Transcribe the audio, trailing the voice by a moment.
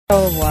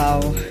Oh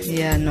wow,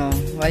 yeah, no.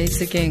 Why are you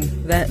thinking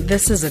that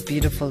this is a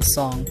beautiful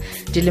song,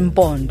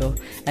 Dilimpondo,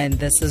 and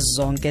this is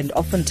Zonke. And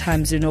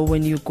oftentimes,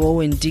 when you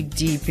go and dig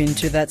deep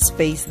into that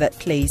space, that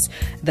place,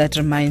 that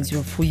reminds you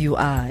of who you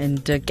are,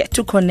 and get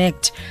to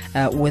connect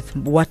with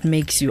what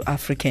makes you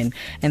African.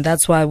 And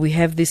that's why we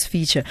have this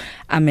feature,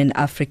 I'm an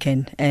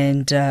African,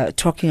 and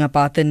talking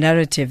about the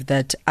narrative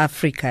that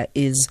Africa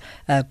is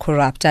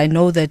corrupt. I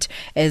know that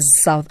as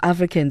South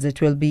Africans, it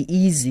will be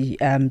easy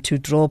to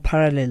draw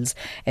parallels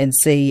and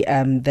say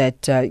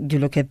that you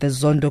look at the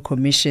Zondo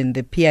Commission,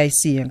 the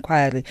PIC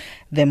inquiry,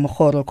 the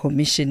Makhosi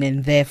Commission,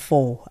 and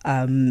therefore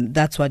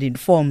that's what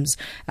informs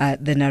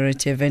the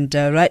narrative. And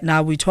right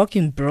now we're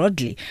talking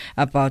broadly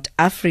about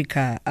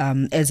Africa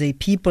as a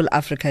people,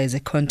 Africa as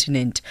a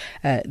continent,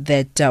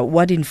 that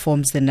what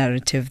informs the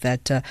narrative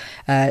that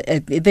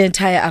the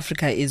entire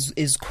Africa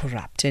is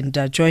corrupt. And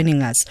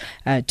joining us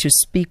to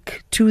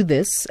speak to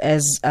this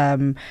as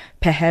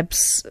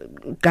perhaps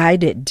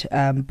guided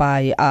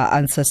by our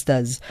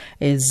ancestors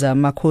is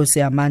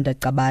Makhosi Amanda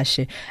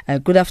Gcabashe.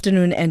 Good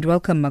afternoon and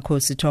welcome,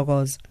 Makhosi.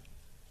 Togos.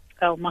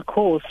 Oh,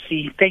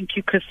 Makhosi. Thank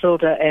you,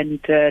 Griselda,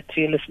 and to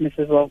your listeners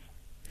as well.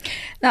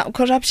 Now,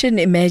 corruption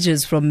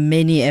emerges from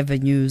many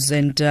avenues,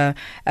 and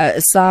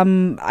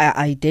some are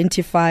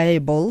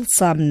identifiable,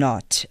 some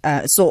not.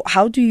 So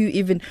where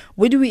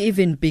do we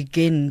even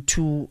begin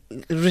to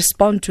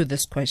respond to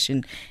this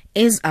question?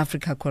 Is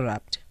Africa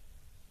corrupt?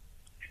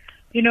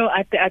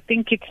 I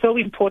think it's so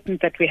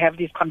important that we have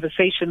these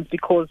conversations,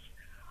 because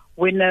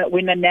when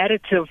a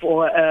narrative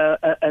or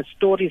a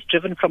story is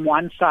driven from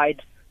one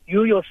side,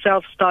 you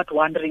yourself start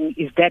wondering,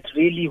 is that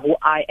really who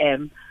I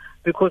am?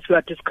 Because we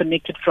are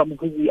disconnected from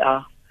who we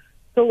are.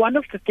 So one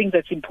of the things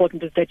that's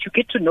important is that you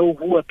get to know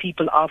who a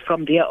people are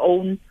from their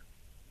own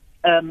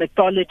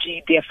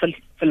mythology, their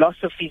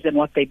philosophies, and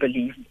what they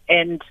believe.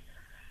 And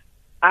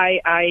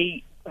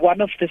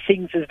one of the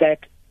things is that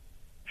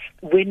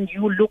when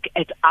you look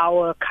at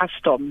our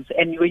customs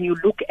and when you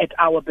look at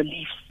our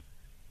beliefs,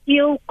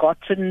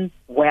 ill-gotten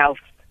wealth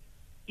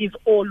is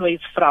always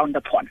frowned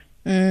upon.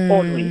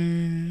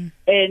 Always.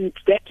 And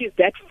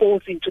that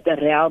falls into the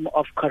realm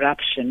of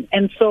corruption.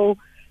 And so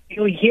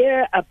you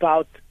hear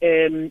about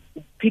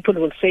people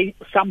will say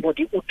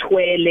somebody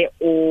utwele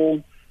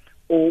or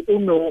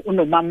uno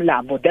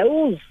mamlambo.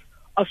 Those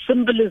are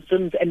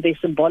symbolisms, and they're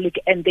symbolic,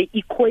 and they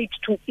equate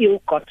to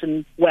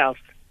ill-gotten wealth.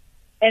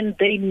 And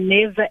they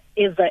never,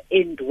 ever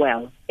end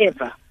well,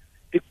 ever,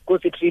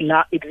 because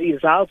it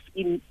results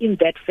in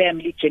that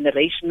family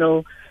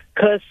generational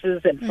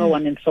curses and so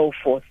on and so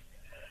forth.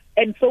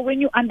 And so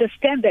when you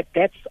understand that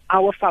that's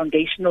our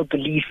foundational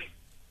belief,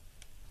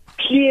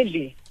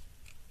 clearly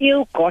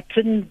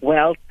ill-gotten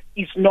wealth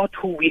is not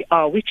who we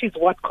are, which is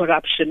what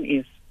corruption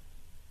is.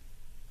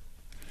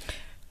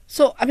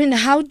 So,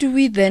 how do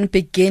we then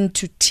begin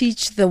to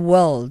teach the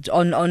world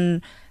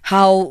on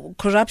how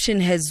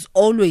corruption has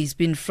always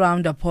been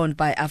frowned upon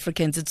by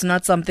Africans? It's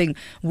not something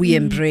we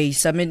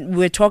embrace. We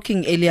were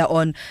talking earlier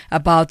on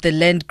about the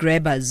land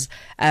grabbers,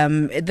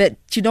 that,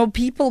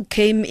 people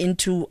came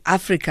into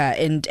Africa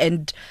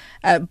and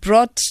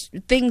brought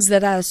things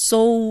that are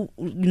so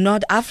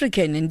not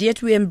African, and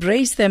yet we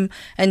embraced them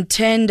and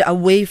turned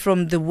away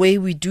from the way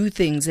we do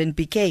things and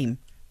became.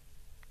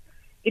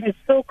 It is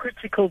so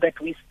critical that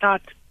we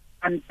start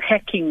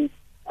unpacking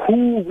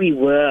who we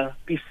were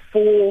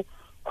before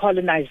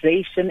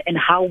colonization and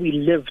how we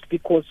lived,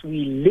 because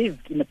we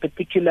lived in a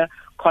particular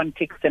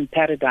context and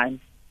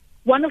paradigm.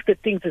 One of the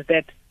things is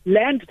that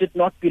land did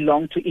not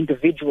belong to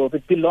individuals,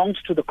 it belonged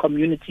to the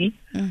community.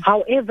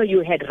 However,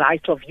 you had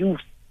right of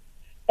use.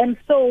 And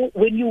so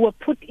when you were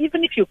put,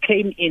 even if you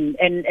came in,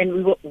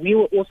 and we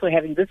were also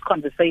having this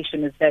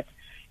conversation, is that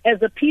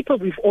as a people,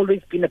 we've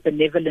always been a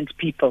benevolent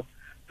people.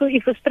 So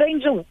if a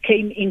stranger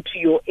came into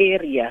your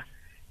area,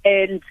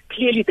 and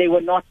clearly they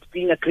were not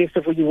being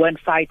aggressive or you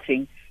weren't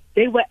fighting,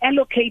 they were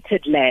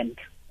allocated land.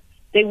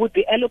 They would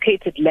be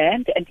allocated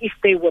land, and if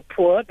they were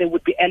poor, they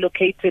would be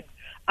allocated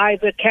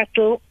either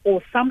cattle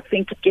or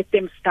something to get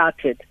them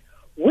started,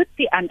 with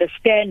the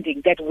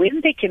understanding that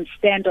when they can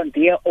stand on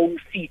their own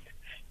feet,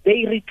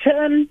 they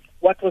return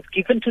what was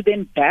given to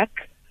them back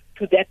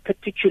to that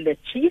particular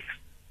chief,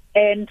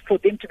 and for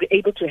them to be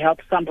able to help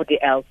somebody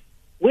else.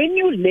 When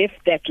you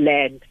left that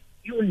land,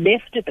 you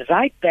left it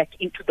right back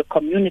into the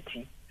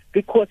community,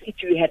 because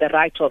you had a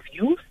right of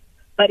use,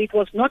 but it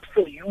was not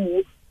for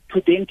you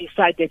to then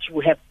decide that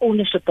you have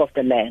ownership of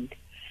the land.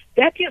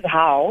 That is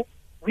how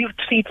we've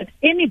treated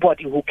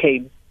anybody who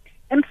came.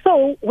 And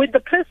so when the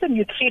person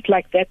you treat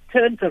like that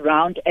turns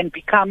around and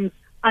becomes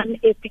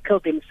unethical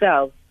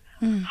themselves,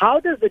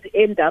 how does it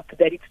end up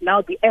that it's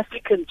now the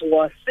Africans who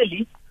are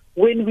silly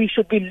when we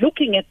should be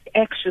looking at the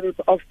actions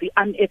of the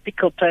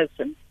unethical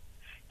person?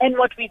 And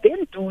what we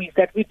then do is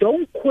that we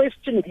don't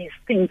question these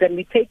things and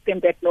we take them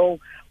that, no,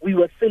 we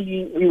were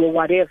silly, we were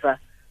whatever.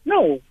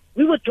 No,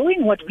 we were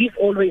doing what we've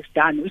always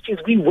done, which is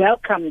we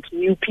welcomed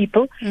new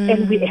people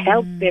and we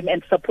helped them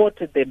and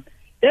supported them.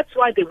 That's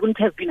why there wouldn't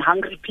have been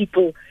hungry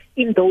people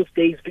in those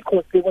days,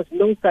 because there was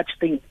no such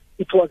thing.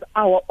 It was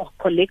our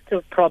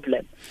collective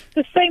problem.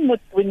 The same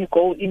with when you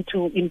go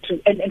into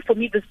and for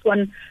me, this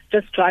one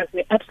just drives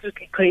me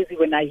absolutely crazy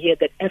when I hear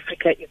that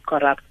Africa is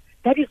corrupt.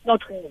 That is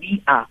not who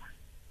we are.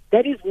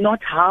 That is not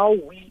how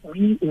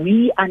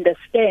we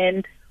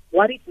understand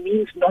what it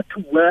means not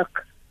to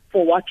work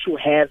for what you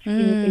have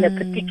in a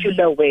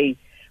particular way.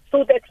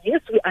 So that,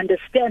 yes, we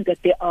understand that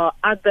there are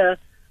other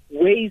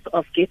ways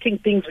of getting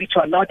things which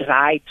are not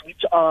right,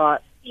 which are,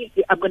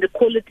 I'm going to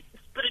call it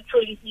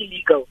spiritually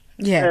illegal,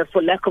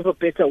 for lack of a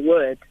better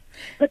word.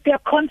 But there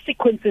are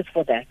consequences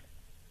for that.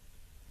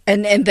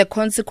 And the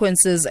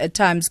consequences at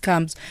times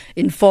comes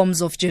in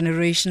forms of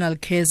generational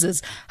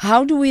curses.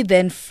 How do we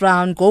then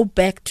go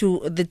back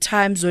to the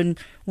times when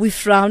we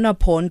frown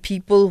upon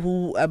people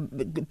who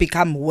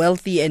become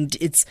wealthy and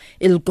it's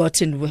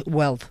ill-gotten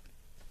wealth?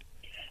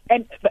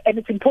 And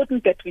it's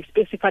important that we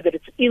specify that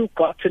it's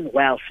ill-gotten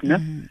wealth, no?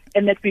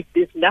 And that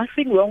there's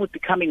nothing wrong with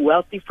becoming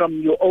wealthy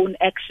from your own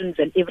actions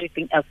and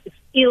everything else. It's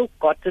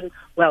ill-gotten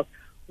wealth.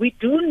 We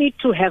do need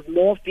to have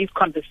more of these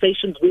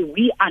conversations where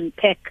we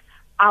unpack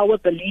our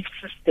belief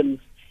systems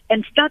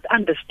and start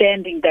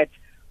understanding that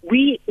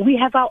we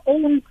have our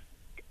own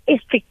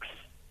ethics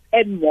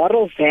and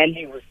moral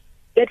values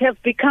that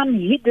have become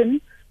hidden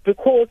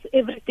because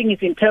everything is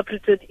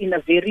interpreted in a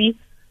very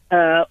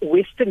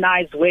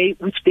westernized way,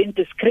 which then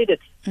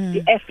discredits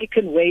the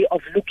African way of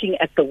looking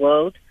at the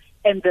world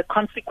and the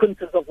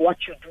consequences of what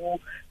you do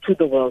to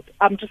the world.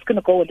 I'm just going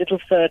to go a little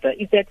further,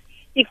 is that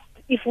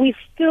if we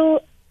still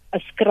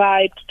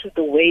ascribed to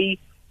the way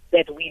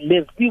that we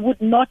live, we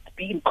would not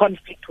be in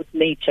conflict with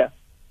nature.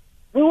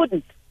 We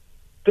wouldn't,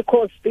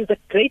 because there's a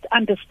great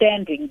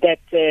understanding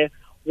that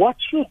what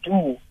you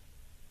do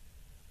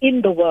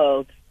in the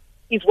world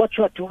is what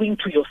you are doing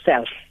to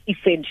yourself,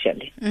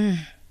 essentially.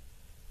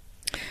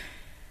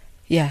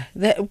 Yeah.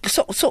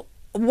 So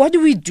what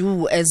do we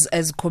do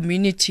as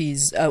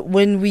communities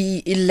when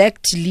we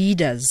elect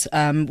leaders?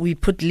 We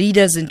put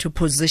leaders into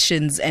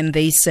positions and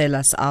they sell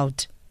us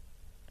out.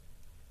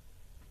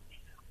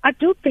 I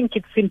do think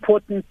it's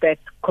important that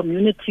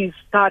communities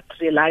start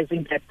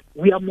realizing that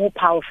we are more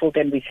powerful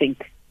than we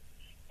think.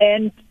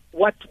 And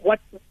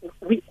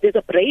there's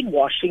a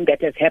brainwashing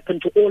that has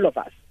happened to all of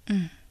us,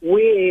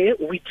 where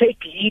we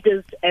take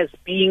leaders as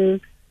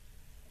being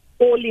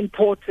all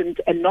important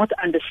and not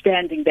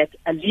understanding that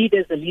a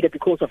leader is a leader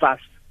because of us.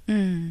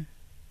 And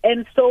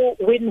so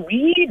when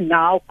we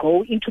now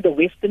go into the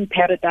Western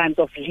paradigms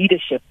of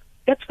leadership,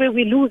 that's where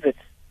we lose it,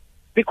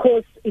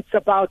 because it's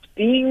about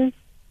being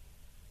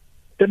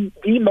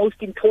the most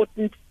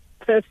important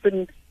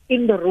person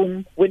in the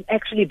room, when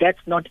actually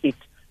that's not it.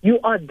 You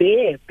are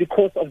there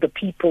because of the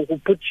people who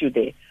put you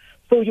there.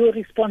 So your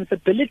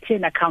responsibility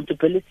and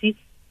accountability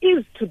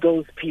is to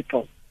those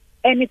people.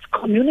 And it's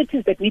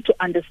communities that need to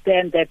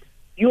understand that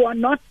you are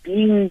not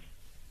being,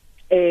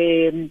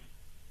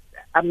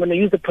 I'm going to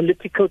use a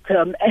political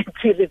term,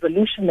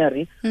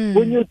 anti-revolutionary,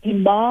 when you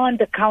demand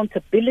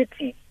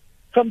accountability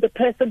from the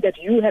person that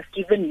you have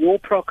given your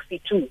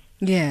proxy to.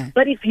 Yeah.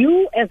 But if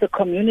you as a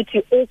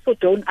community also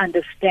don't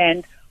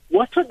understand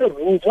what are the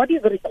rules, what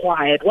is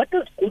required, what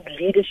does good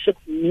leadership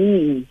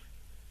mean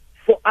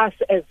for us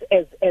as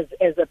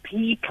a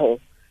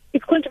people,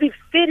 it's going to be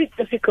very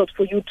difficult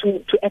for you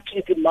to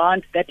actually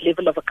demand that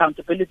level of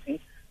accountability,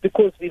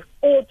 because we've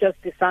all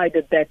just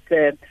decided that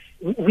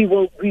we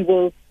will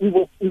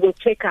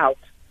check out.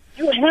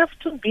 You have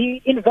to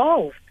be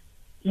involved.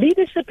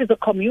 Leadership is a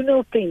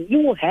communal thing.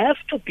 You have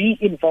to be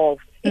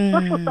involved. It's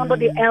not for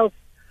somebody else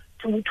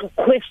to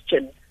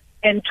question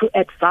and to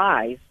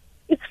advise.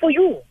 It's for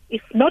you.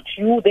 If not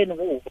you, then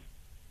who?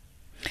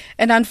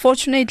 And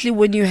unfortunately,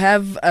 when you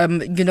have,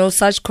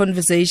 such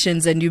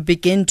conversations and you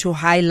begin to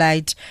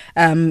highlight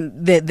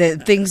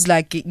the things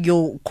like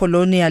your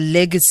colonial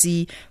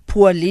legacy,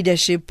 poor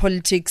leadership,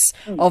 politics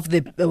of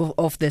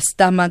the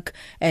stomach,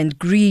 and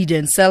greed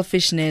and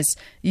selfishness,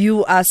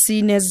 you are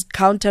seen as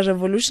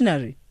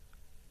counter-revolutionary.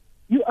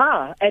 You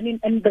are. And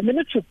the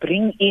minute you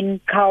bring in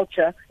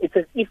culture, it's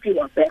as if you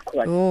are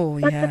backward.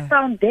 But the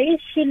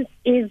foundation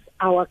is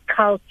our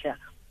culture.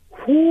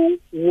 Who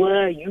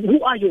were you?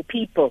 Who are your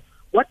people?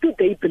 What do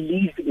they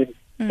believe in?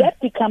 That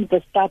becomes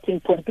the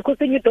starting point, because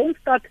then you don't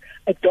start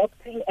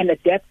adopting and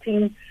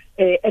adapting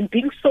and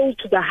being sold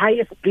to the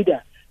highest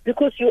bidder,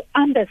 because you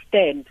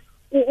understand,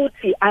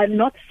 I'm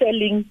not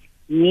selling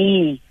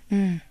me,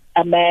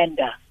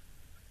 Amanda.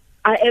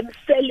 I am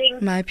selling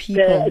my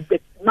people.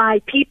 My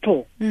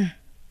people.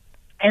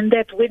 And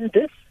that when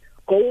this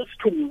goes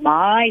to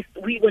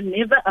we were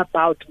never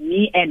about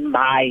me and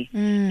my.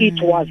 It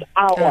was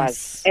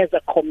ours as a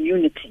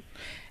community.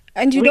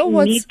 And you we know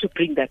what? Need to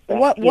bring that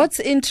back. What's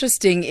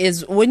interesting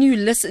is when you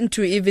listen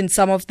to even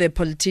some of the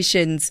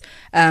politicians,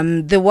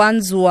 the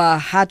ones who are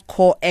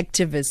hardcore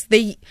activists,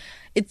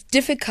 it's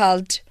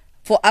difficult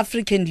for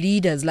African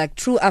leaders, like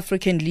true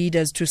African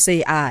leaders, to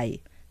say I.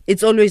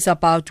 It's always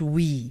about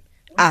we,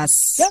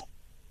 us. Yeah.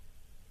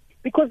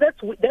 Because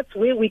that's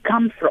where we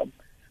come from.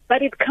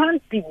 But it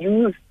can't be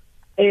used,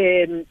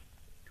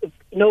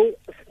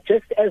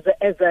 just as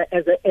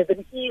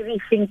an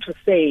easy thing to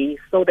say,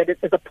 so that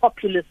it's a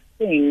populist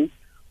thing,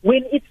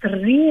 when it's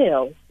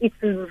real, it's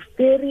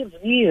very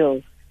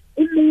real.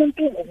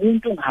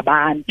 Umuntu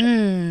ngabantu.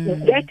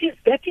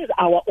 That is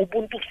our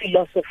Ubuntu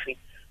philosophy.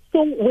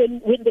 So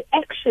when the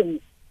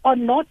actions are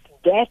not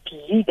that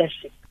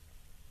leadership,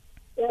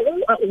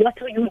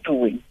 what are you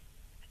doing?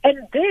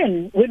 And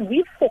then when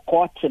we've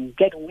forgotten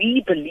that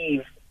we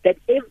believe that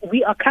if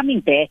we are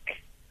coming back,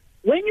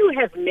 when you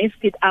have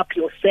messed it up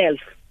yourself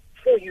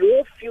for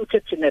your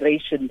future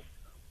generations,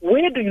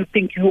 where do you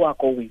think you are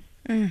going?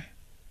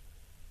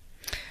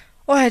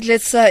 All right,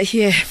 let's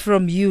hear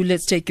from you.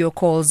 Let's take your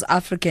calls.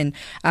 African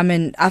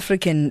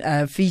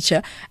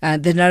feature.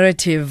 The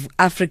narrative,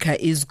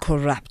 Africa is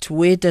corrupt.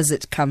 Where does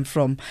it come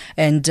from?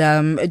 And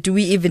do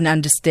we even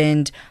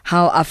understand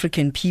how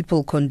African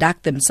people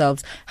conduct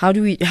themselves? How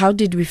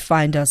did we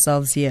find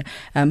ourselves here?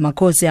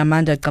 Makhosi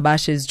Amanda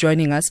Gcabashe is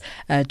joining us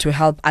to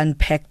help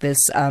unpack this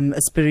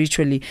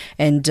spiritually,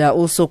 and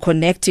also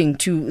connecting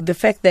to the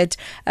fact that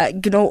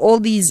all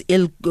these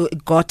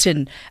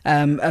ill-gotten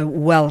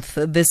wealth,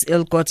 this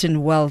ill-gotten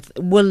wealth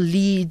will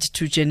lead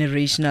to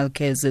generational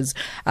curses.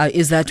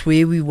 Is that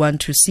where we want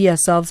to see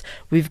ourselves?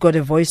 We've got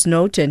a voice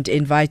note and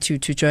invite you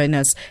to join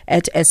us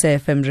at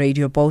SAFM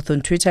Radio, both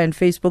on Twitter and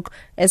Facebook.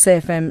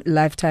 SAFM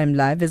Lifetime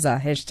Live is our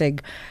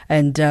hashtag,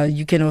 and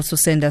you can also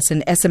send us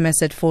an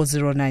SMS at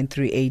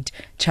 40938,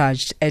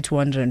 charged at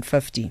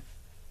 150.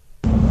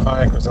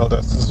 Hi, Griselda.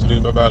 This is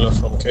Luba Bala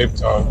from Cape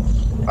Town.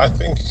 I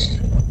think,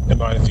 in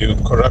my view,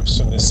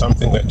 corruption is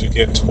something that you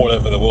get all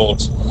over the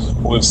world.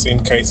 We've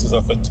seen cases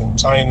of it in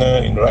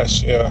China, in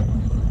Russia.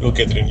 You'll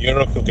get it in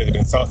Europe, you'll get it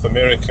in South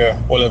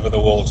America, all over the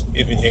world,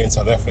 even here in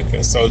South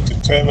Africa. So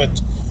to term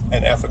it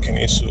an African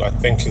issue, I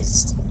think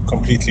is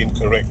completely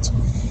incorrect.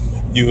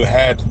 You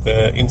had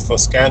the info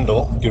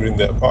scandal during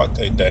the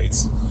apartheid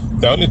days.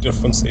 The only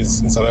difference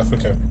is in South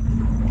Africa,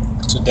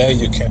 today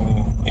you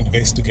can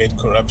investigate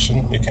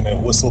corruption, you can have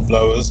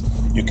whistleblowers,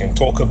 you can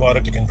talk about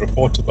it, you can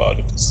report about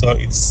it. So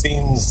it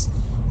seems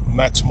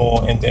much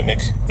more endemic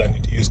than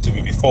it used to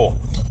be before.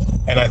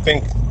 And I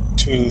think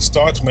to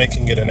start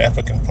making it an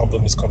African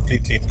problem is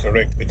completely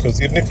incorrect,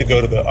 because even if you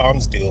go to the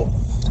arms deal,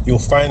 you'll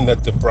find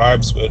that the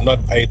bribes were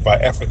not paid by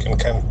African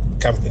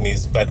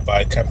companies, but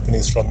by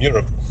companies from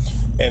Europe.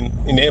 And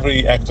in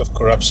every act of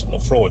corruption or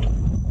fraud,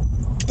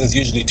 there's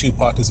usually two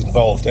parties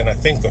involved, and I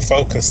think the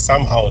focus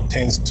somehow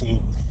tends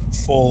to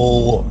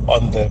fall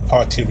on the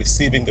party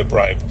receiving the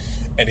bribe.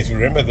 And if you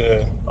remember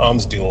the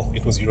arms deal,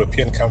 it was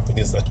European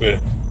companies that were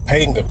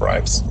paying the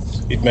bribes.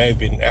 It may have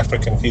been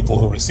African people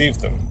who received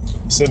them.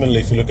 Similarly,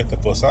 if you look at the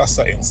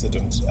Bosasa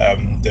incident,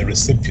 the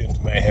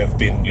recipient may have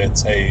been,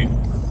 let's say,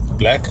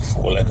 black,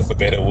 for lack of a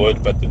better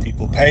word, but the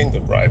people paying the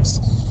bribes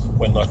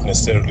were not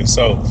necessarily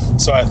so.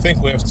 So I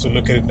think we have to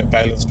look at it in a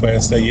balanced way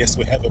and say, yes,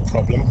 we have a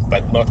problem,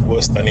 but not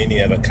worse than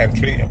any other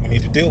country, and we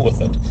need to deal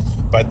with it.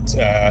 But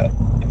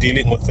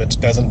dealing with it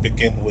doesn't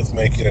begin with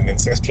making it an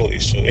ancestral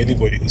issue.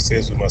 Anybody who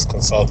says we must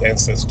consult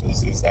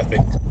ancestors is, I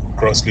think,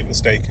 grossly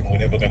mistaken. We're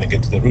never going to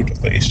get to the root of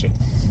the issue.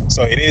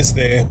 So it is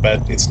there,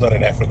 but it's not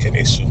an African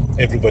issue.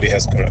 Everybody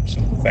has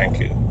corruption. Thank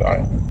you.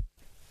 Bye.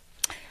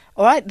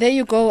 All right, there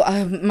you go,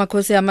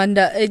 Makhosi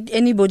Amanda.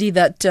 Anybody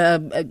that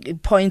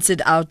points it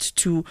out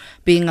to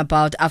being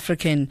about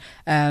African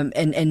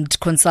and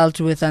consult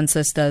with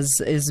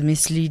ancestors is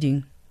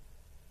misleading.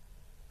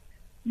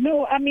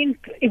 No, I mean,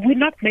 we're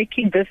not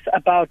making this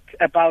about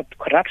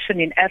corruption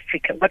in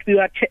Africa. What we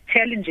are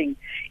challenging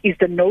is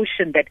the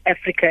notion that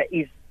Africa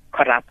is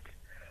corrupt.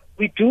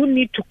 We do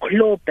need to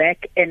claw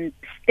back and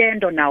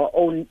stand on our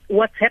own.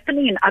 What's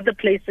happening in other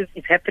places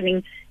is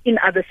happening in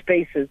other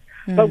spaces.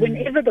 But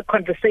whenever the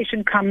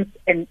conversation comes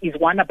and is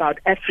one about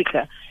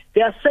Africa,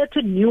 there are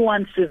certain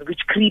nuances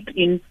which creep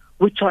in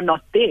which are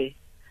not there.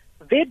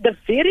 The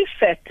very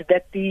fact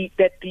that the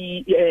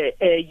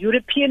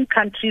European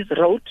countries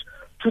wrote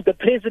to the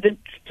president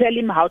to tell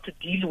him how to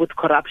deal with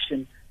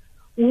corruption,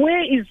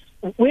 where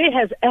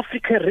has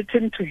Africa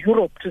written to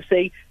Europe to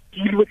say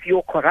deal with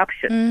your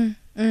corruption?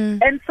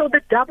 And so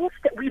the double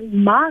we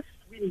must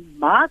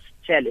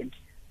challenge.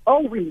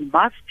 We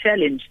must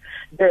challenge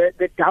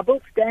the double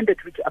standard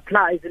which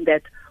applies, in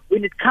that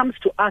when it comes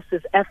to us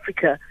as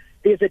Africa,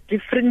 there's a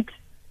different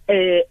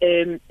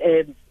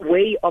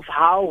way of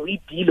how we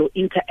deal or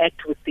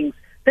interact with things.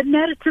 The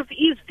narrative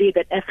is there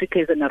that Africa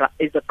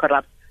is a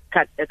corrupt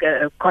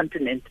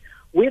continent.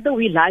 Whether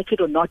we like it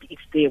or not,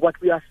 it's there. What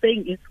we are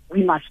saying is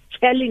we must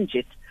challenge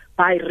it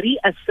by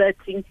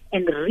reasserting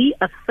and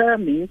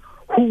reaffirming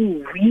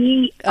who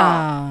we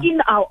are in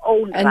our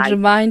own and right.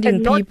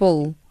 Reminding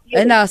people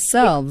and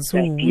ourselves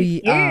who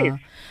we are.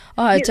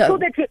 So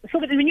that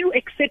when you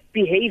accept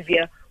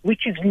behavior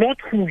which is not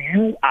who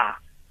you are,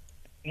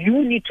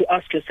 you need to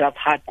ask yourself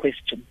hard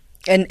questions.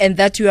 And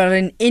that you are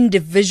an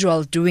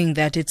individual doing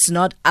that. It's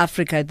not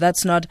Africa.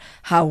 That's not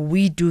how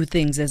we do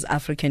things as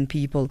African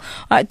people.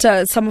 All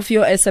right, some of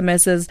your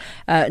SMSs,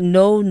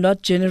 no,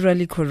 not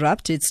generally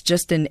corrupt. It's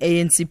just an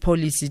ANC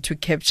policy to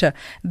capture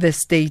the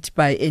state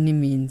by any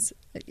means.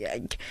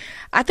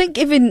 I think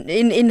even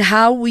in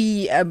how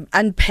we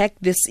unpack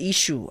this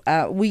issue,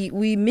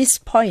 we miss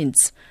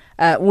points.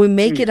 We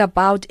make it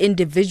about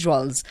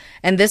individuals,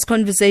 and this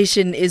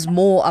conversation is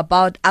more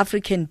about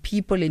African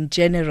people in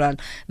general.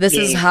 This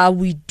is how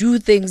we do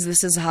things.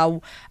 This is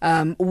how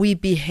we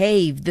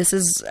behave. This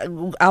is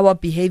our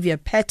behavior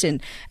pattern.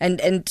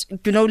 And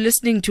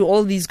listening to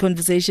all these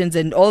conversations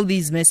and all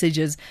these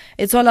messages,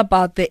 it's all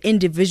about the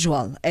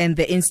individual and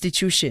the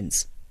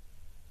institutions.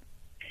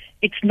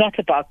 It's not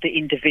about the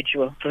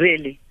individual,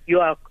 really. You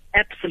are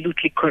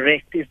absolutely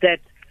correct. Is that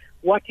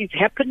what is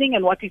happening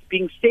and what is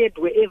being said,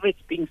 wherever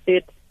it's being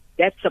said,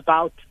 that's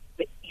about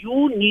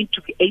you need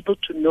to be able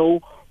to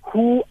know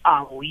who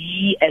are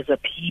we as a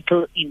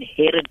people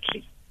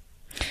inherently.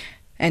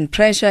 And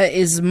pressure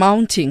is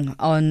mounting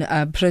on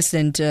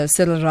President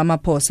Cyril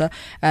Ramaphosa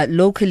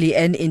locally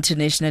and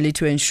internationally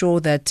to ensure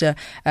that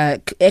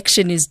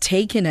action is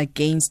taken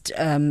against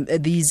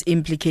these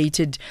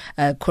implicated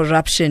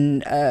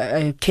corruption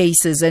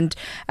cases. And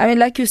I mean,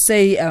 like you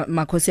say,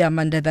 Makhosi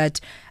Amanda, that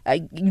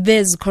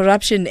there's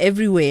corruption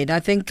everywhere. And I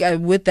think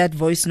with that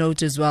voice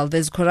note as well,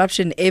 there's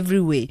corruption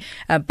everywhere.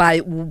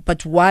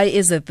 But why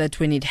is it that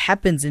when it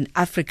happens in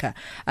Africa,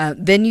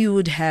 then you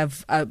would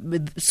have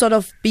sort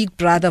of big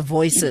brother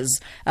voices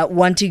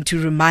wanting to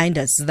remind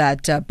us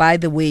that, by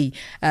the way,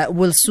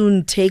 we'll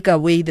soon take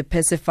away the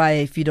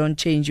pacifier if you don't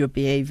change your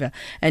behavior.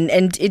 And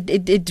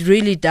it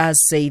really does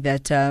say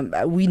that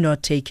we're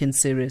not taken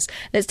serious.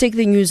 Let's take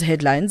the news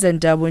headlines,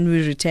 and when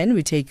we return,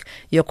 we take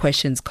your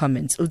questions,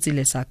 comments.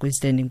 Utsile Sako is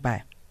standing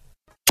by.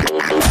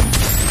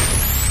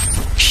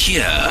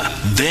 Here,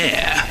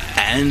 there,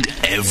 and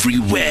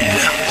everywhere.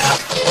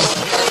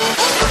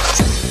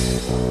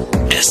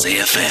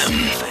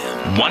 SAFM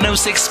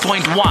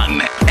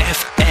 106.1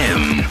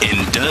 FM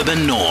in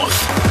Durban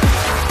North.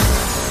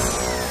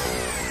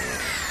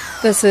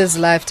 This is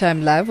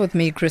Lifetime Live with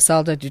me,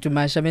 Griselda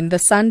Gcabashe. I mean, the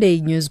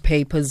Sunday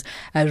newspapers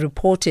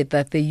reported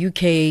that the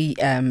UK,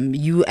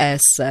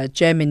 US,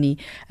 Germany,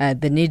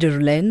 the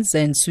Netherlands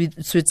and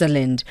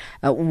Switzerland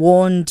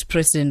warned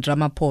President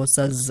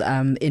Ramaphosa's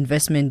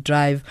investment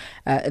drive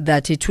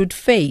that it would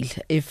fail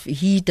if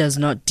he does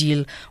not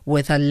deal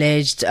with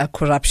alleged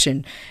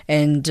corruption.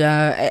 And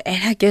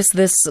I guess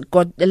this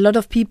got a lot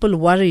of people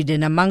worried.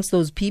 And amongst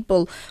those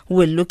people who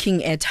were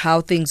looking at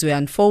how things were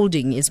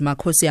unfolding is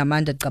Makhosi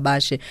Amanda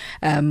Gcabashe,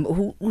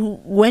 who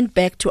went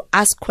back to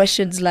ask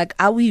questions like,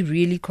 are we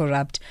really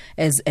corrupt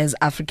as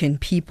African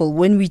people?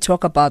 When we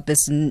talk about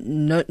this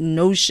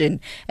notion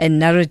and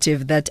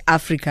narrative that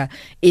Africa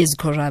is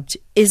corrupt,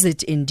 is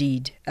it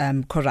indeed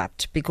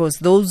corrupt? Because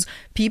those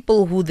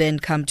people who then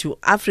come to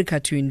Africa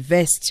to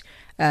invest,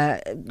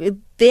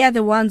 they are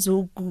the ones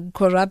who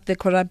corrupt the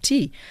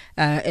corruptee.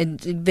 And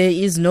there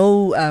is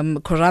no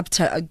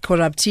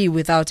corruptee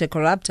without a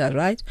corrupter,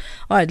 right?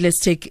 All right, let's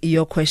take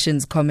your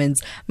questions,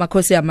 comments.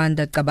 Makhosi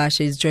Amanda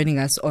Gcabashe is joining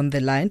us on the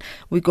line.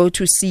 We go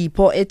to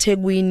Sipho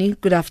eThekwini.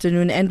 Good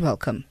afternoon and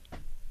welcome.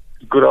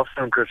 Good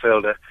afternoon,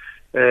 Griselda.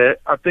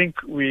 I think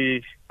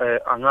we,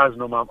 Angaz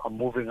Noma, are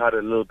moving out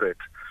a little bit.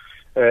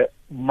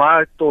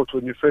 My thought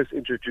when you first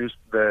introduced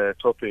the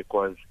topic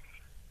was,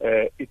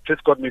 it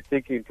just got me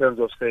thinking in terms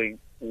of saying,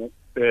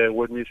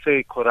 when we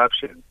say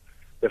corruption,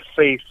 the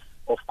face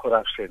of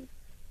corruption,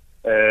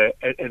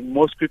 and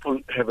most people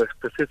have a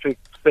specific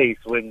face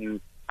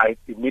when I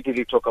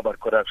immediately talk about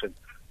corruption,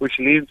 which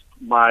leads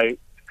my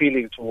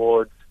feeling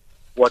towards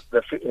what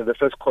the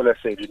first caller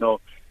said,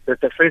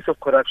 that the face of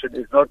corruption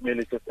is not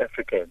merely just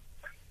African.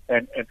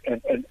 And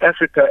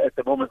Africa at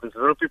the moment, there's a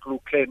lot of people who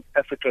claim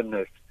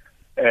Africanness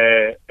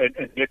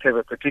and yet have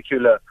a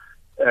particular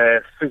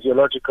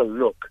physiological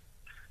look.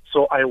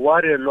 So I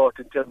worry a lot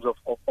in terms of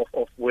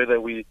whether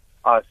we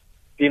are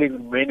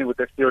dealing mainly with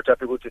the stereotype.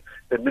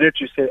 The minute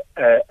you say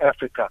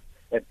Africa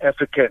and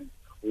African,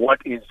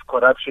 what is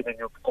corruption, and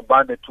you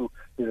combine the two,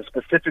 there's a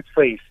specific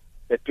face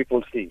that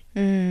people see.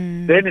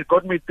 Then it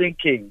got me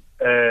thinking,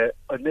 to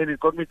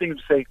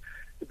say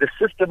the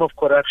system of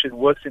corruption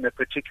works in a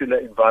particular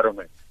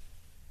environment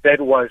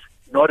that was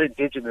not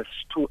indigenous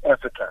to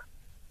Africa.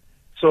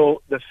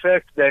 So the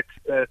fact that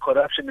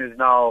corruption is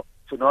now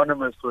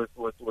synonymous with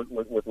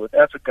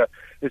Africa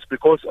is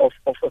because of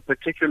a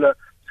particular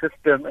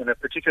system and a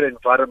particular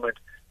environment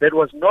that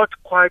was not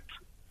quite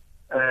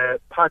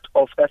part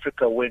of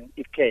Africa when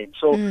it came.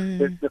 So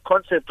the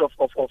concept of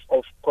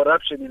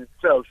corruption in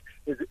itself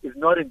is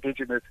not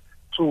indigenous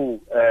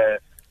to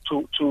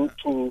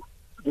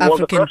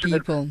African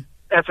people.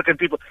 African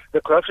people. The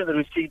corruption that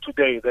we're seeing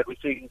today, that we're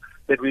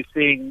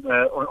seeing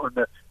on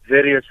the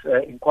various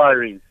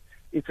inquiries,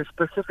 it's a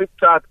specific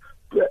type.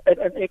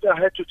 And if I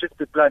had to just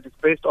be blunt, it's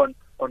based on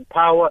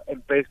power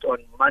and based on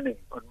money.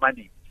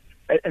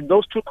 And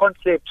those two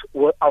concepts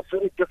are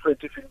very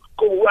different if you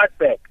go right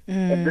back.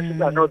 And this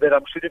is, I know that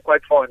I'm shooting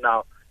quite far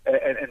now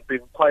and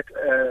being quite,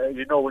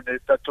 when they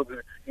start talking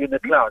in the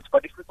clouds.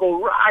 But if we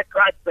go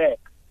right back,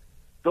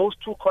 those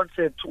two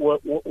concepts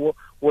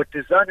were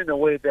designed in a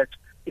way that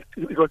it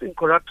was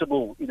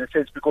incorruptible in a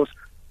sense, because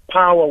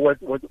power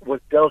was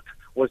dealt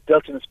was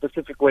dealt in a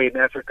specific way in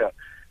Africa.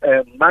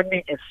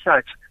 Money as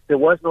such, there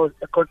was no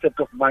concept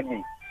of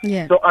money.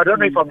 Yeah. So I don't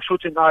know if I'm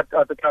shooting out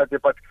the crowd there,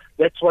 but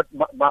that's what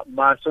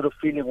my sort of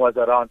feeling was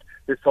around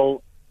this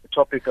whole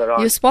topic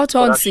around. You're spot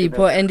on, corruption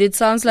Sipho, and it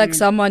sounds like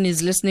someone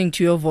is listening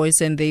to your voice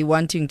and they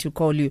wanting to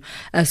call you.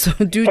 So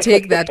do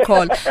take that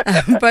call.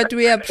 But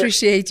we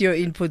appreciate your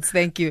inputs.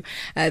 Thank you.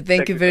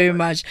 Thank you very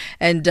much.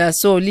 And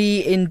so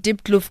Lee in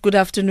Diepkloof, good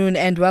afternoon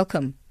and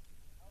welcome.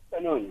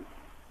 Afternoon.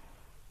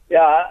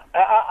 Yeah,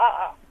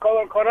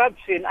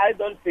 corruption, I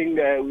don't think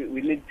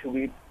we need to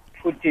be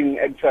putting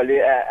actually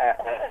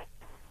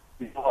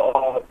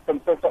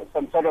some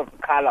sort of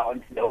color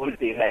onto the whole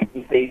thing. Like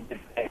we say,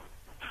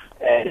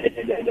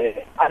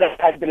 the other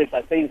countries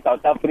are saying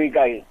South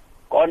Africa is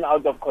gone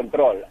out of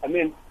control. I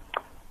mean,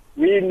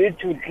 we need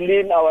to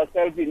clean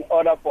ourselves in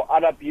order for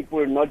other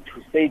people not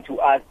to say to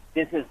us,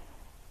 this is,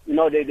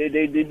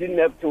 they didn't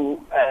have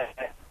to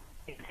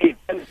say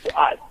to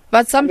us.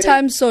 But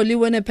sometimes, Soli,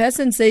 when a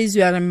person says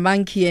you are a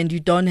monkey and you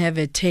don't have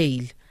a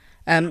tail,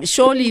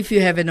 surely if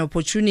you have an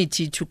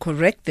opportunity to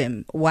correct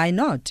them, why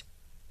not?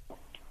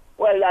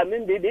 Well, I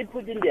mean, they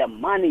put in their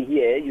money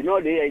here.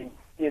 They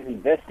are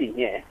investing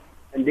here.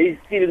 And they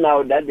feel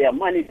now that their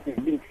money is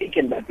being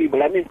taken by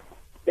people. I mean,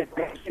 the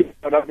corruption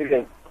South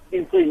Africa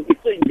is so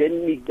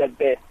endemic that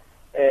it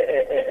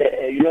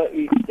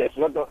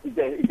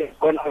has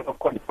gone out of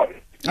control.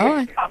 All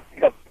right.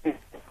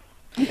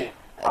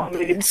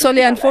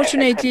 Soli,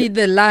 unfortunately,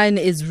 the line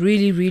is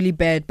really, really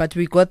bad, but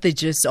we got the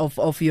gist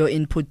of your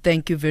input.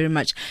 Thank you very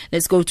much.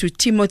 Let's go to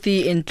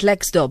Timothy in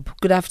Klerksdorp.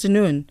 Good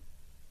afternoon.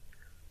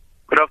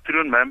 Good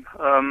afternoon,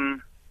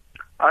 ma'am.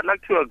 I'd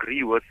like to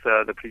agree with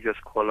the previous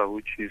caller,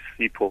 which is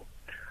Sipho.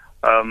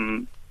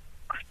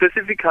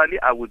 Specifically,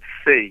 I would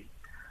say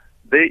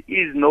there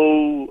is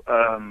no,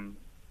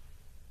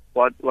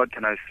 what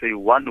can I say,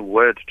 one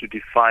word to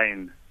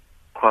define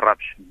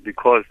corruption,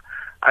 because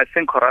I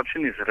think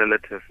corruption is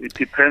relative. It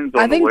depends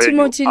on. I think, where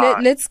Timothy, you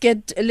are. let's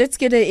get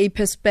a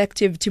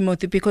perspective,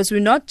 Timothy, because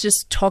we're not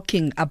just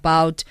talking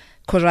about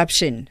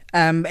corruption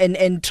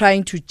and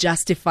trying to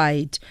justify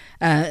it,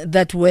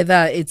 that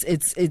whether it's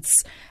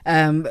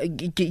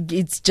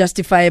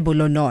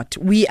justifiable or not.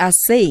 We are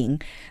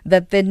saying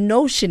that the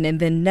notion and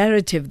the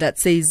narrative that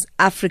says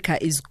Africa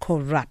is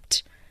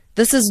corrupt,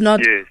 this is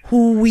not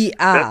who we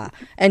are.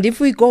 And if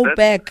we go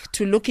back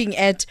to looking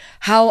at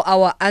how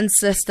our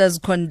ancestors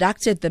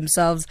conducted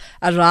themselves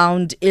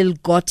around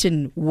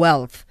ill-gotten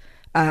wealth,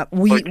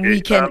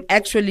 we can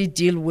actually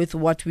deal with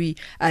what we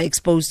are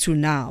exposed to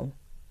now.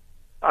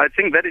 I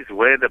think that is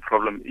where the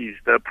problem is.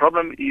 The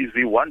problem is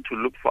we want to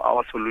look for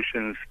our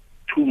solutions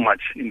too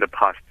much in the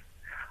past.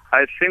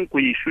 I think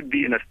we should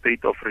be in a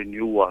state of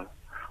renewal,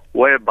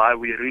 whereby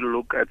we really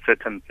look at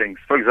certain things.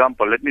 For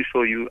example, let me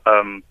show you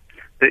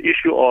the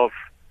issue of,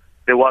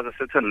 there was a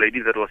certain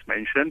lady that was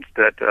mentioned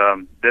that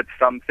did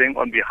something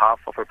on behalf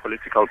of a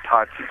political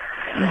party.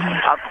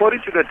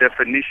 According to the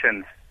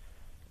definitions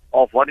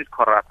of what is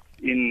corrupt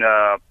in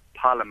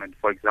Parliament,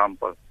 for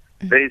example,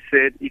 they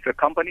said if a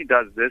company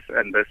does this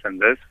and this and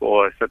this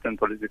for a certain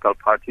political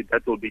party,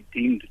 that will be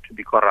deemed to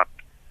be corrupt.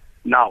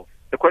 Now,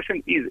 the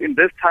question is, in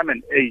this time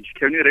and age,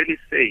 can you really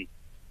say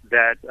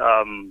that,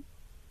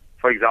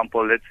 for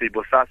example, let's say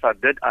Bosasa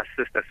did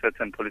assist a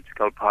certain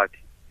political party?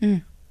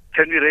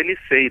 Can we really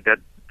say that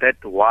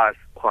that was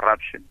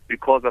corruption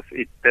because of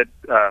it that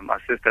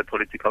assisted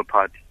political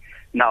party?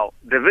 Now,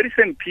 the very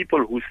same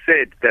people who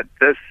said that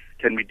this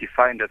can be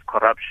defined as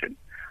corruption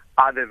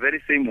are the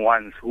very same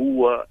ones who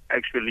were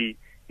actually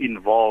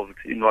involved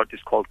in what is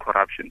called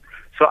corruption.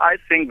 So I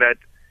think that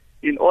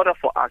in order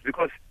for us,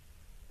 because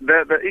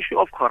the issue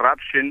of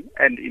corruption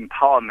and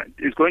empowerment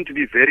is going to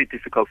be very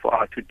difficult for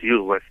us to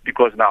deal with,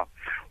 because now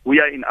we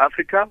are in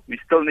Africa, we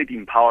still need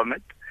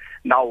empowerment.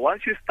 Now,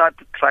 once you start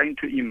trying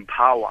to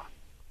empower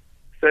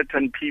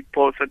certain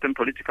people, certain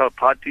political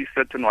parties,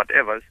 certain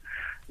whatevers,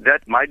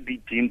 that might be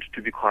deemed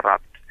to be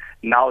corrupt.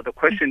 Now, the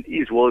question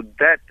is, will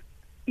that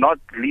not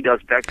lead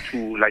us back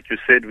to, like you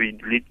said, we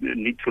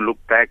need to look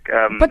back?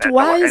 But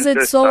why is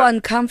it so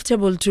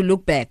uncomfortable to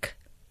look back?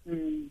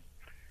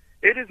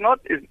 It is not.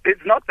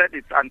 It's not that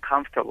it's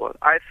uncomfortable.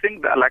 I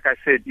think that, like I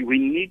said, we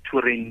need to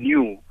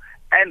renew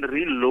and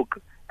relook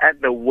at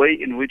the way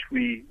in which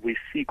we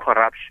see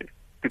corruption.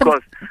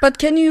 Because but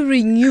can you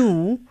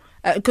renew?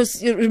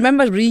 Because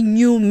remember,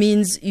 renew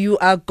means you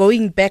are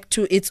going back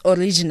to its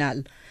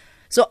original.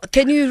 So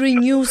can you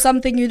renew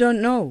something you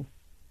don't know?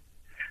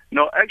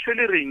 No,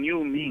 actually,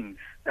 renew means,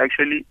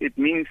 it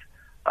means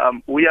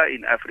we are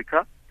in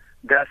Africa.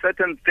 There are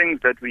certain things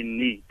that we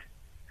need.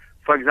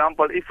 For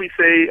example, if we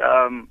say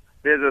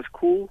there's a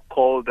school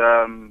called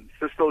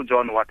Cecil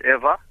John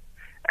whatever,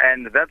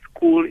 and that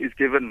school is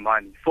given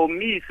money. For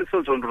me,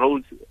 Cecil John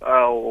Rhodes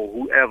or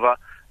whoever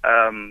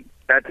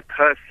that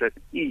person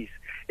is,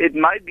 it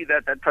might be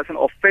that that person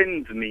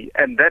offends me,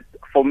 and that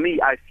for me,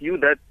 I view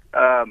that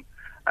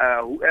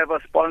whoever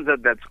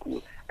sponsored that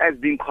school as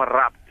being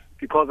corrupt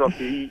because of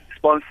he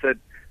sponsored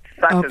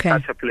such and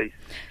such a place.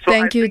 So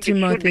Thank you, think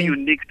Timothy. It should be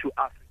unique to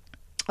us.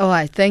 All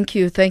right, thank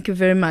you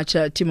very much,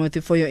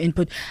 Timothy, for your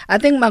input. I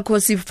think,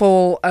 Makhosi,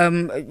 for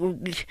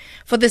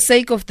the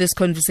sake of this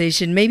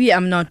conversation, maybe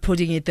I'm not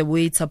putting it the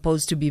way it's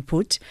supposed to be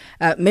put.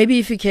 Maybe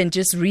if you can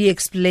just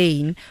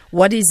re-explain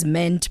what is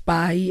meant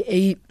by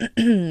a,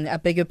 I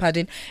beg your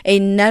pardon, a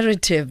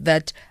narrative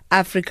that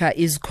Africa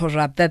is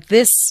corrupt. That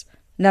this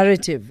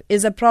narrative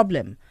is a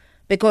problem,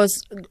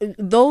 because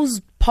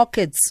those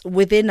pockets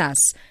within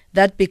us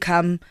that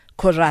become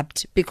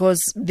corrupt because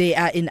they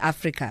are in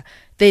Africa,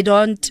 they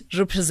don't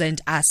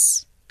represent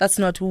us. That's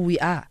not who we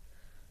are.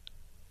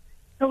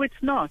 No, it's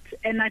not.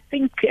 And I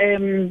think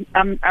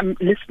I'm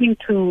listening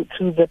to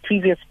the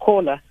previous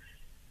caller.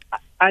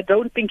 I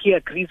don't think he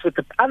agrees with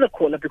the other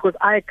caller, because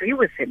I agree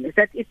with him. Is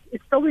that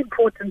it's so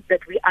important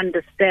that we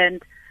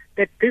understand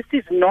that this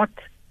is not.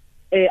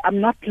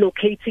 I'm not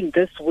locating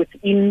this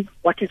within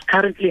what is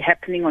currently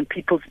happening on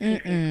people's TV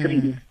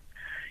screens.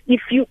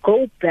 If you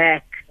go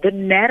back, the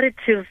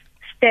narrative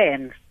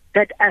stands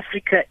that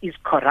Africa is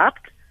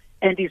corrupt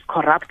and is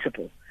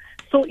corruptible.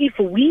 So if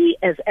we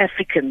as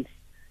Africans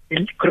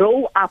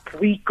grow up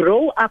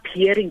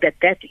hearing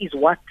that is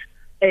what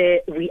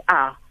we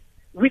are,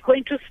 we're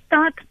going to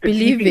start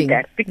believing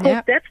that,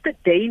 because that's the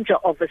danger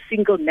of a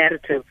single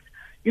narrative.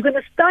 You're going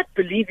to start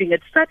believing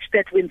it such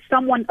that when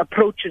someone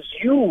approaches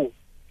you,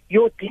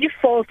 your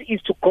default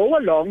is to go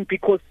along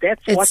because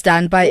that's what's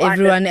done by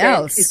everyone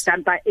else. It's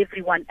done by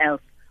everyone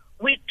else.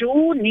 We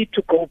do need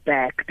to go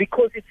back,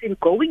 because it's in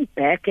going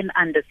back and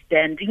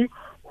understanding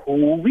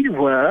who we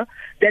were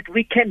that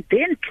we can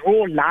then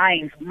draw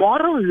lines,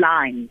 moral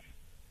lines.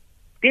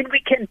 Then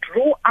we can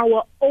draw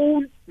our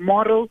own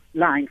moral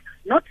lines,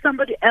 not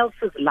somebody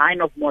else's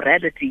line of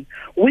morality,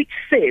 which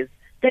says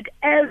that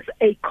as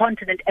a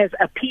continent, as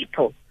a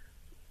people,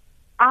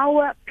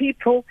 our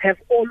people have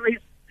always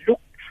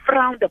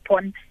frowned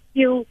upon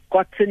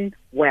ill-gotten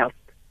wealth.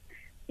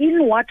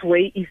 In what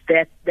way is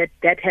that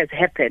has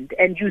happened?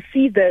 And you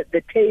see the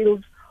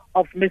tales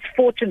of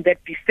misfortune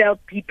that befell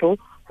people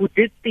who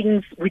did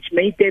things which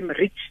made them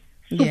rich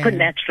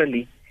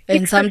supernaturally.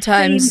 And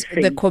sometimes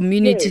the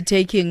community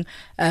taking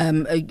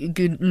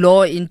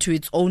law into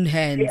its own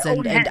hands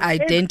and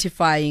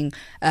identifying,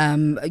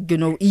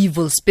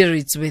 evil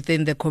spirits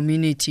within the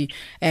community,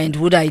 and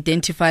would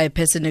identify a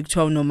person like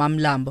Chono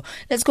Mamlambo.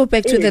 Let's go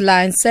back to the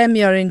line. Sam,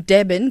 you're in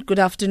Durban. Good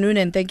afternoon,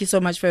 and thank you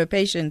so much for your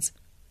patience.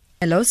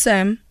 Hello,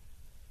 Sam.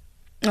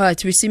 All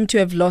right, we seem to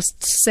have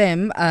lost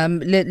Sam.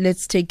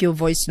 Let's take your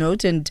voice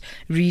note and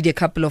read a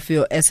couple of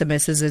your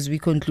SMSs as we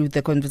conclude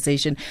the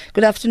conversation.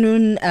 Good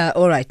afternoon.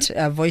 All right,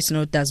 voice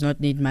note does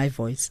not need my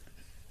voice.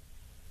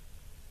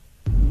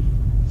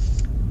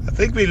 I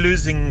think we're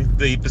losing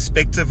the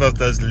perspective of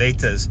those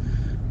letters.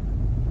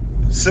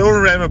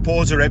 Cyril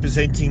Ramaphosa,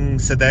 representing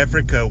South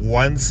Africa,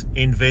 wants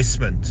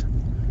investment.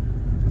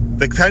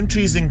 The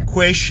countries in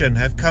question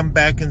have come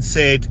back and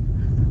said,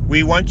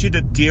 we want you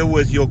to deal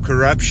with your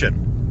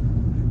corruption.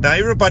 Now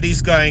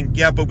everybody's going,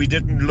 yeah, but we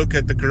didn't look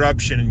at the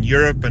corruption in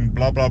Europe and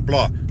blah, blah,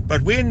 blah.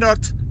 But we're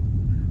not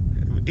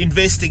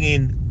investing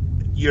in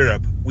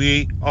Europe.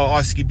 We are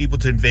asking people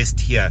to invest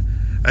here.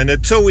 And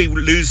until we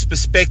lose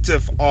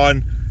perspective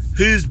on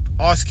who's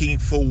asking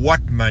for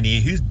what money,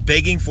 who's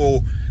begging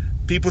for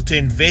people to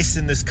invest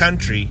in this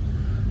country,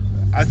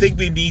 I think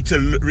we need to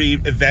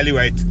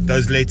reevaluate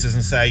those letters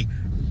and say,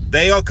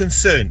 they are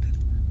concerned.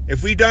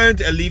 If we don't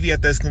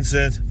alleviate those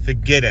concerns,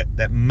 forget it.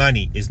 That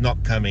money is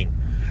not coming.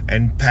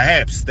 And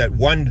perhaps that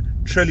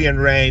 1 trillion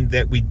rand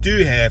that we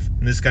do have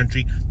in this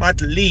country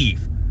might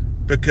leave,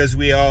 because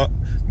we are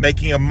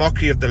making a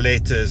mockery of the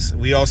letters.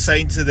 We are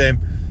saying to them,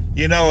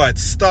 you know what,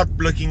 stop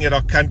looking at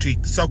our country,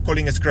 stop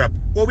calling us corrupt.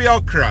 Well, we are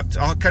corrupt.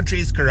 Our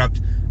country is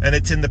corrupt, and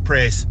it's in the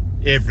press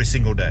every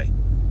single day.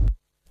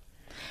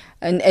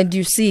 And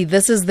you see,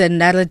 this is the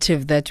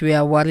narrative that we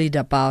are worried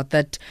about,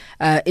 that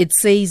it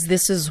says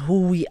this is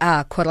who we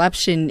are.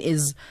 Corruption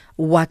is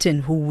what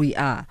and who we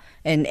are.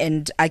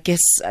 And I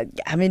guess,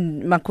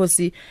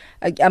 Makhosi,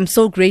 I'm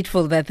so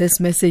grateful that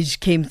this message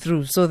came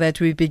through, so that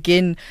we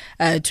begin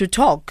to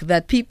talk,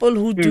 that people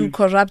who do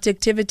corrupt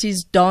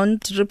activities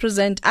don't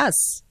represent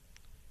us.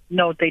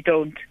 No, they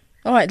don't.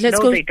 All right, let's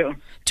go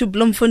to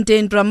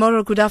Bloemfontein.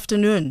 Bramoro, good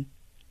afternoon.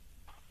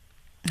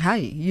 Hi,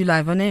 you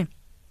live on air.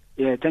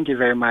 Yeah, thank you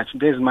very much.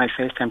 This is my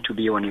first time to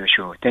be on your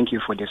show. Thank you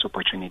for this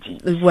opportunity.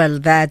 Well,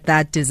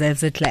 that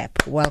deserves a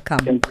clap.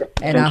 Welcome.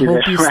 I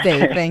hope you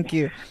stay. Thank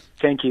you.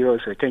 Thank you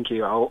also. Thank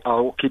you.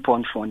 I'll keep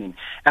on phoning.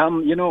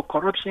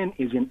 Corruption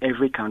is in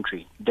every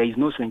country. There is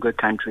no single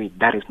country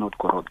that is not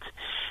corrupt.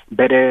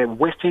 But the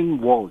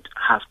Western world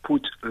has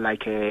put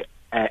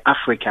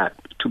Africa,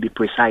 to be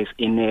precise,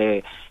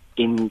 in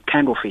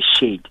kind of a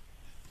shade,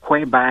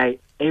 whereby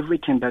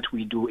everything that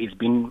we do is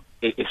being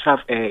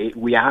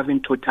we are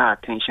having total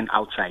attention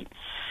outside.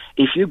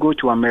 If you go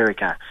to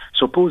America,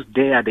 suppose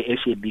there at the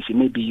SABC,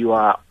 maybe you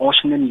are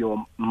auctioning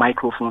your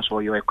microphones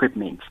or your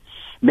equipment.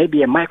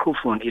 Maybe a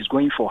microphone is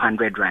going for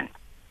 100 rand.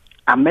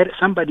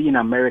 Somebody in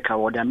America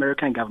or the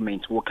American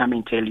government will come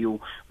and tell you,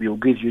 we'll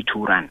give you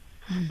 2 rand.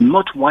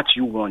 Not what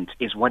you want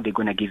is what they're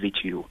going to give it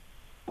to you.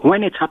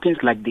 when it happens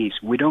like this,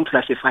 we don't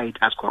classify it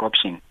as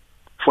corruption.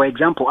 For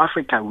example,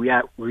 Africa, we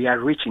are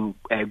rich in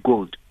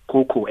gold,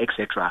 cocoa,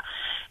 etc.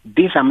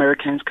 These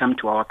Americans come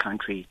to our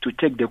country to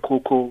take the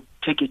cocoa,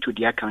 take it to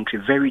their country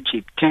very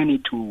cheap, turn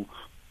it to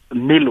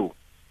Milo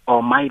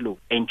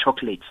and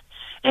chocolate,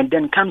 and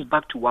then comes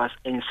back to us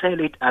and sell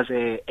it as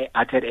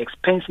at an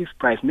expensive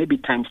price, maybe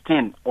times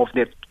 10 of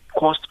the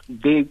cost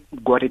they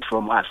got it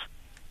from us.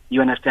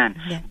 You understand?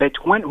 Yeah. But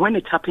when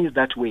it happens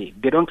that way,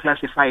 they don't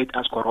classify it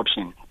as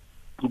corruption.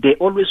 They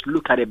always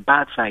look at the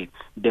bad side,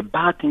 the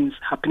bad things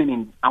happening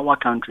in our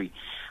country.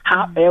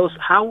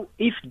 How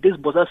if this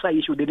Bosasa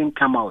issue didn't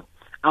come out,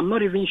 I'm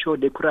not even sure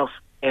they could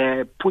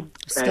have put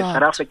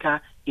South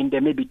Africa in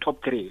the maybe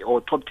top 3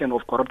 or top 10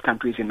 of corrupt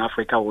countries in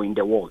Africa or in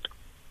the world.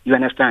 You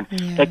understand?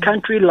 Yeah. A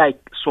country like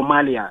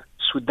Somalia,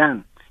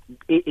 Sudan,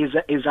 is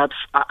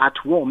at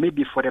war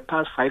maybe for the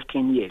past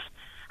 5-10 years.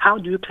 How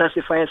do you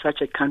classify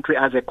such a country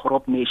as a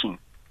corrupt nation?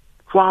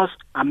 Whilst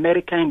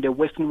America and the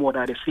Western world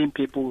are the same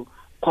people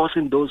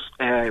causing those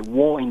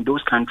war in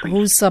those countries.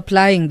 Who's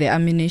supplying the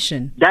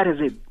ammunition? That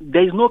is it.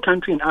 There is no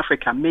country in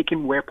Africa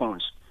making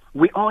weapons.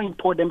 We all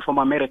import them from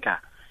America.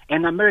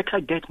 And America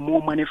gets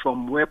more money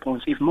from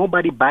weapons. If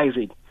nobody buys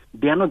it,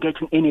 they are not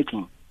getting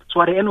anything.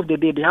 So at the end of the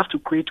day, they have to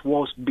create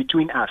wars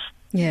between us.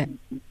 Yeah.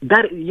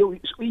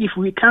 If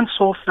we can't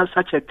solve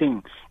such a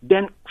thing,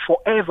 then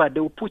forever they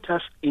will put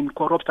us in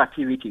corrupt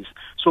activities.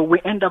 So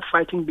we end up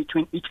fighting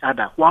between each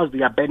other whilst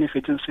they are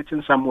benefiting,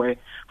 sitting somewhere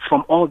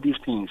from all these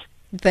things.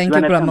 Thank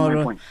you,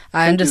 Bramoro.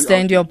 I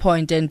understand your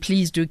point, and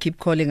please do keep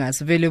calling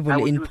us.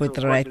 Valuable input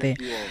right there.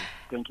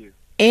 Thank you.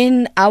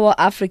 In our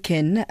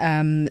African,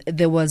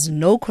 there was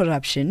no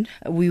corruption.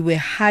 We were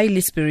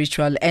highly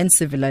spiritual and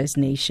civilized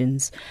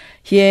nations.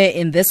 Here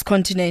in this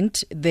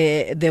continent,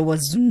 there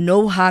was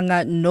no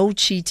hunger, no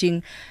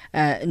cheating.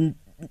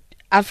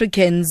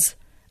 Africans,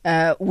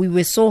 we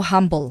were so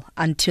humble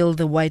until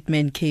the white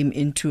man came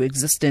into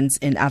existence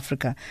in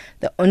Africa.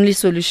 The only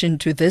solution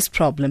to this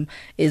problem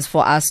is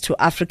for us to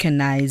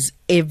Africanize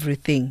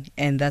everything,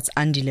 and that's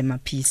Andile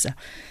Mapisa.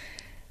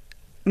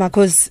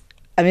 Makhosi,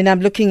 I mean,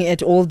 I'm looking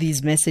at all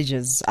these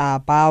messages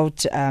about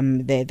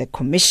the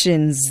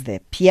commissions, the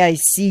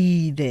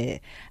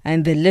PIC,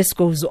 and the list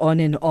goes on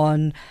and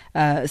on.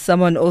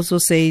 Someone also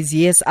says,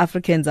 yes,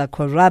 Africans are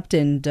corrupt,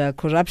 and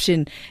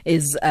corruption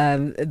is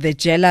the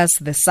jealous,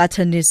 the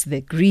Satanists,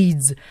 the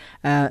greeds.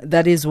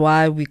 That is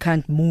why we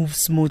can't move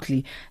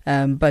smoothly.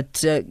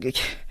 But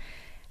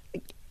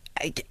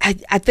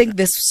I think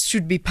this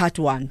should be part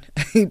 1.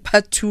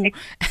 Part 2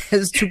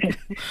 has to,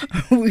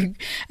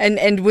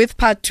 and with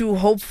part 2,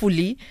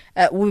 hopefully,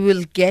 we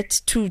will get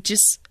to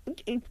just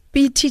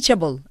be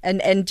teachable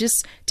and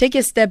just take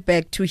a step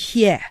back to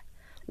hear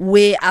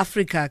where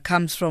Africa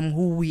comes from,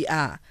 who we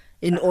are,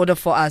 in order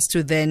for us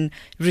to then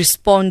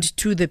respond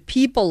to the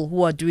people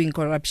who are doing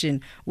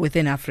corruption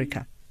within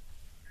Africa.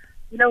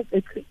 You know,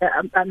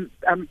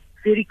 I'm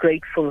very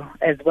grateful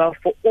as well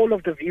for all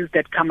of the views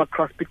that come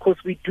across, because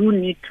we do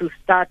need to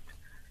start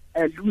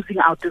losing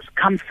our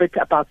discomfort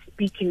about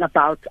speaking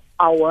about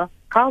our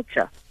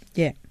culture.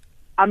 Yeah.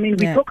 I mean,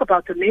 we talk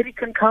about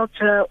American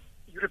culture,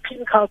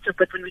 European culture,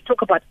 but when we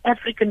talk about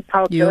African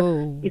culture,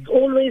 it's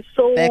always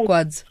so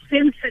backwards,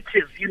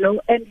 sensitive, you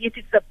know, and yet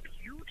it's a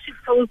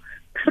beautiful,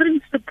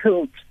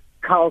 principled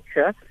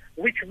culture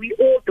which we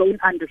all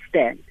don't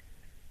understand.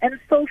 And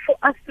so for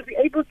us to be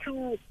able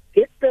to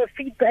get the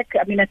feedback,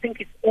 I mean, I think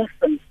it's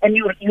awesome. And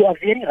you are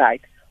very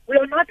right. We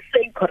are not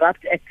saying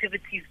corrupt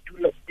activities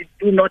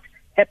do not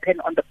happen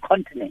on the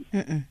continent.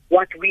 Mm-mm.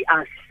 What we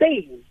are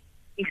saying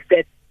is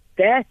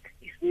that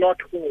is not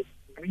who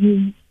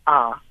we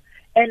are.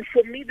 And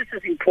for me, this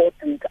is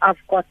important. I've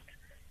got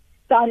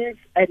sons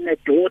and a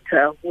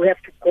daughter who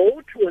have to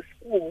go to a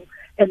school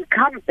and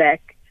come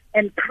back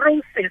and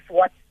process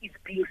what is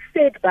being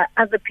said by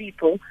other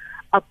people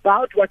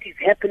about what is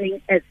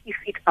happening as if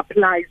it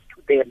applies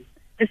to them.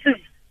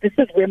 This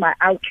is where my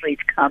outrage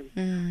comes.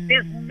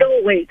 There's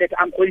no way that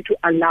I'm going to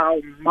allow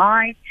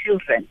my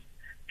children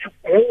to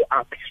grow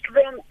up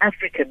strong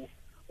Africans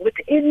with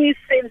any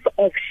sense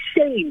of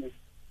shame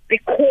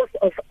because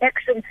of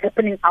actions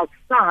happening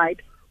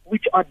outside,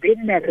 which are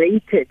then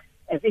narrated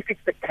as if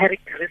it's the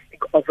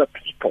characteristic of a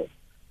people.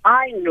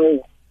 I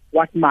know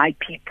what my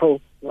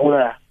people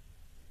were,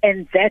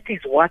 and that is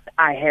what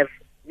I have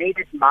made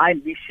it my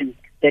mission,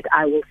 that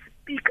I will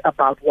speak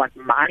about what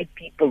my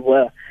people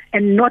were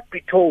and not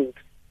be told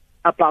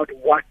about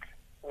what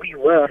we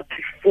were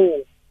before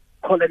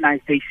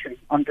colonization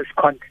on this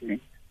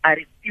continent. I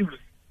refuse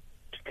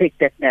to take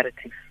that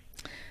narrative.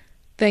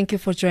 Thank you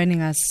for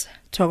joining us.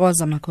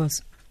 Thokoza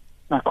Makhosi.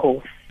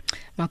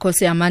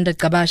 Makhosi Amanda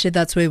Gcabashe,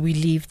 that's where we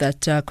leave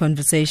that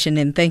conversation.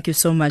 And thank you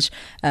so much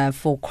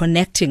for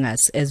connecting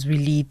us as we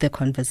lead the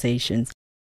conversations.